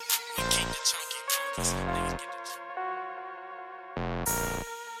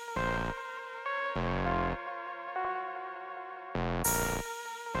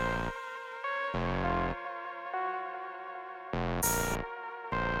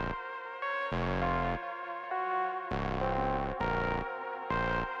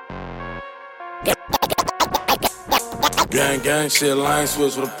Gang shit, line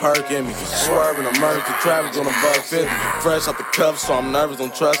switch with a perk in me. Swerving, emergency traffic on a $1.50. Fresh out the cuffs, so I'm nervous,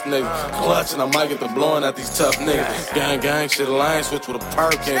 don't trust niggas. Clutching, I might get the blowing at these tough niggas. Gang shit, line switch with a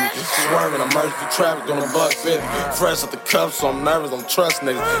perk in me. Swerving, emergency traffic on a $1.50. Fresh out the cuffs, so I'm nervous, don't trust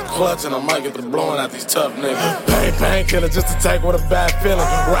niggas. Clutching, I might get the blowing at these tough niggas. Painkiller just to take with a bad feeling.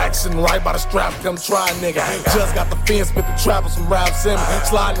 Rack sitting right by the strap, come try nigga. Just got the fence, spit the trap with some rap Simmons.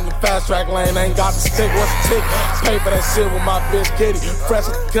 Sliding in the fast track lane, ain't got the stick, what's the tick? Pay for that shit with my bitch Kitty. Fresh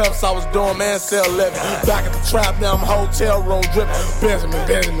at the cuffs, I was doing man cell living. Back at the trap, now I'm hotel room dripping.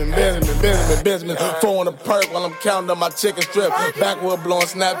 Benjamin. Throwing a perk while I'm counting up my chicken strip. Backwood blowing,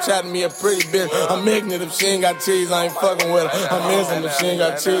 Snapchatting me a pretty bitch. I'm ignorant if she ain't got cheese, I ain't fucking with her. I'm missing if she ain't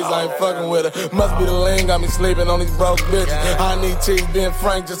got cheese, I ain't fucking with her. Must be the lean, got me sleeping on these broke bitches. I need cheese, being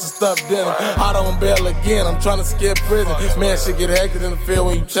frank, just to stuff dinner. Hot on bail again, I'm trying to skip prison. Man, shit get hectic in the field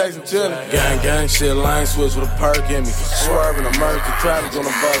when you chasing children. Gang shit, line switch with a perk in me. Swerving, emergency traffic on a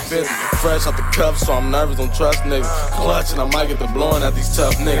 $1.50. Fresh out the cuffs, so I'm nervous, don't trust niggas. Clutching, I might get the blowing at these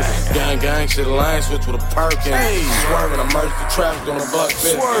tough niggas. Gang shit, line switch with a perk in me. Swerving, emergency traffic on a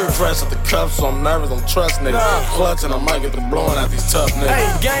 $1.50. Fresh out the cuffs, so I'm nervous, don't trust niggas. Clutching, I might get the blowing at these tough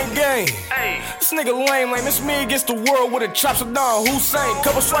niggas. Hey, gang. This nigga lame, it's me against the world with a chop Saddam Hussein.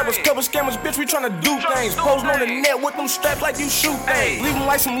 Couple swipers, couple scammers, bitch, we tryna do things. Posing on the net with them straps like you shoot things. Leave them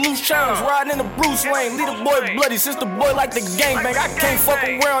like some loose chains, riding in the Bruce Wayne. Leave the boy bloody, since the boy like the gangbang. I can't fuck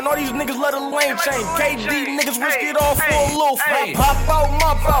around, all these niggas love the lane chain. KD niggas risk it all for a little fame. Pop out,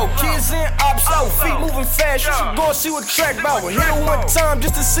 mop out, kids in, ops out. Feet moving fast, you should go and see what track bout. Hit it one time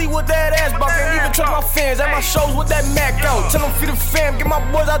just to see what that ass bout. Can't even trust my fans at my shows with that Mac out. Tell them feed the fam, get my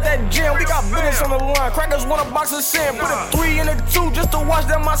boys out that gym. We got business on the line, crackers want a box of sand. Put a 3 in a 2 just to watch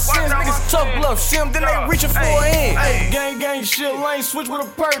them my sins. Niggas tough bluff, see them, then they reaching for a hand. Gang shit, lane switch with a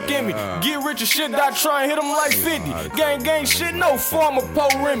perk in me. Get rich and shit, die try and hit them like 50. Gang shit, no form of Poe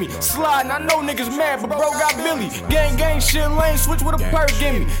Remy. Sliding, I know niggas mad, but bro got Billy. Gang shit, lane switch with a perk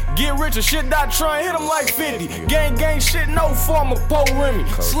in me. Get rich and shit, die try and hit them like 50. Gang shit, no form of Poe Remy.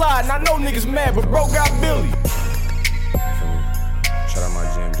 Sliding, I know niggas mad, but bro got Billy. Shout out my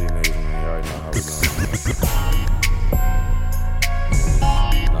GMG niggas, man. You already know how we doing.